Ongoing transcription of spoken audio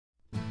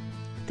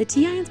The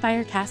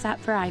TI-Nspire CAS App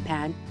for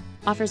iPad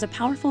offers a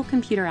powerful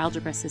computer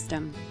algebra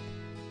system.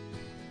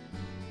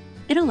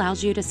 It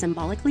allows you to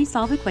symbolically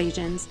solve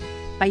equations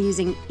by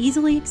using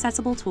easily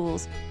accessible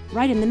tools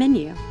right in the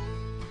menu.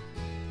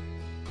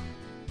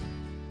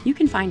 You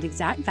can find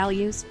exact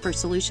values for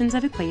solutions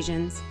of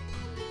equations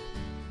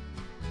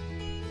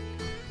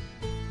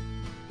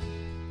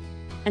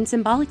and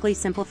symbolically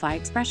simplify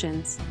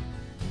expressions.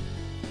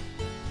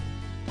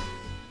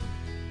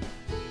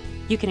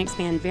 You can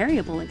expand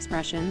variable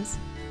expressions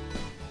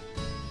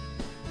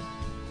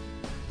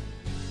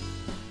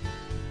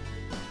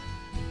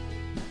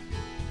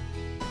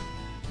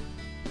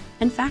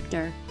and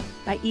factor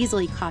by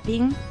easily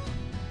copying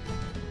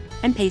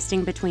and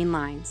pasting between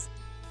lines.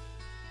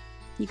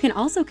 You can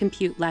also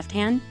compute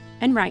left-hand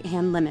and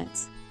right-hand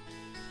limits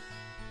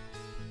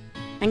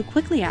and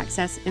quickly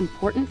access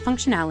important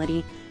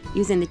functionality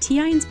using the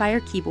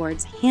TI-Nspire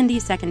keyboard's handy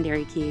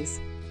secondary keys.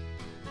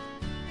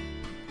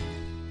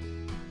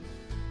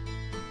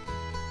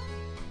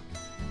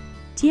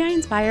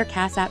 TI-Nspire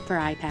CAS App for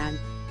iPad,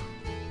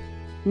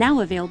 now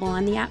available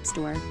on the App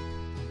Store.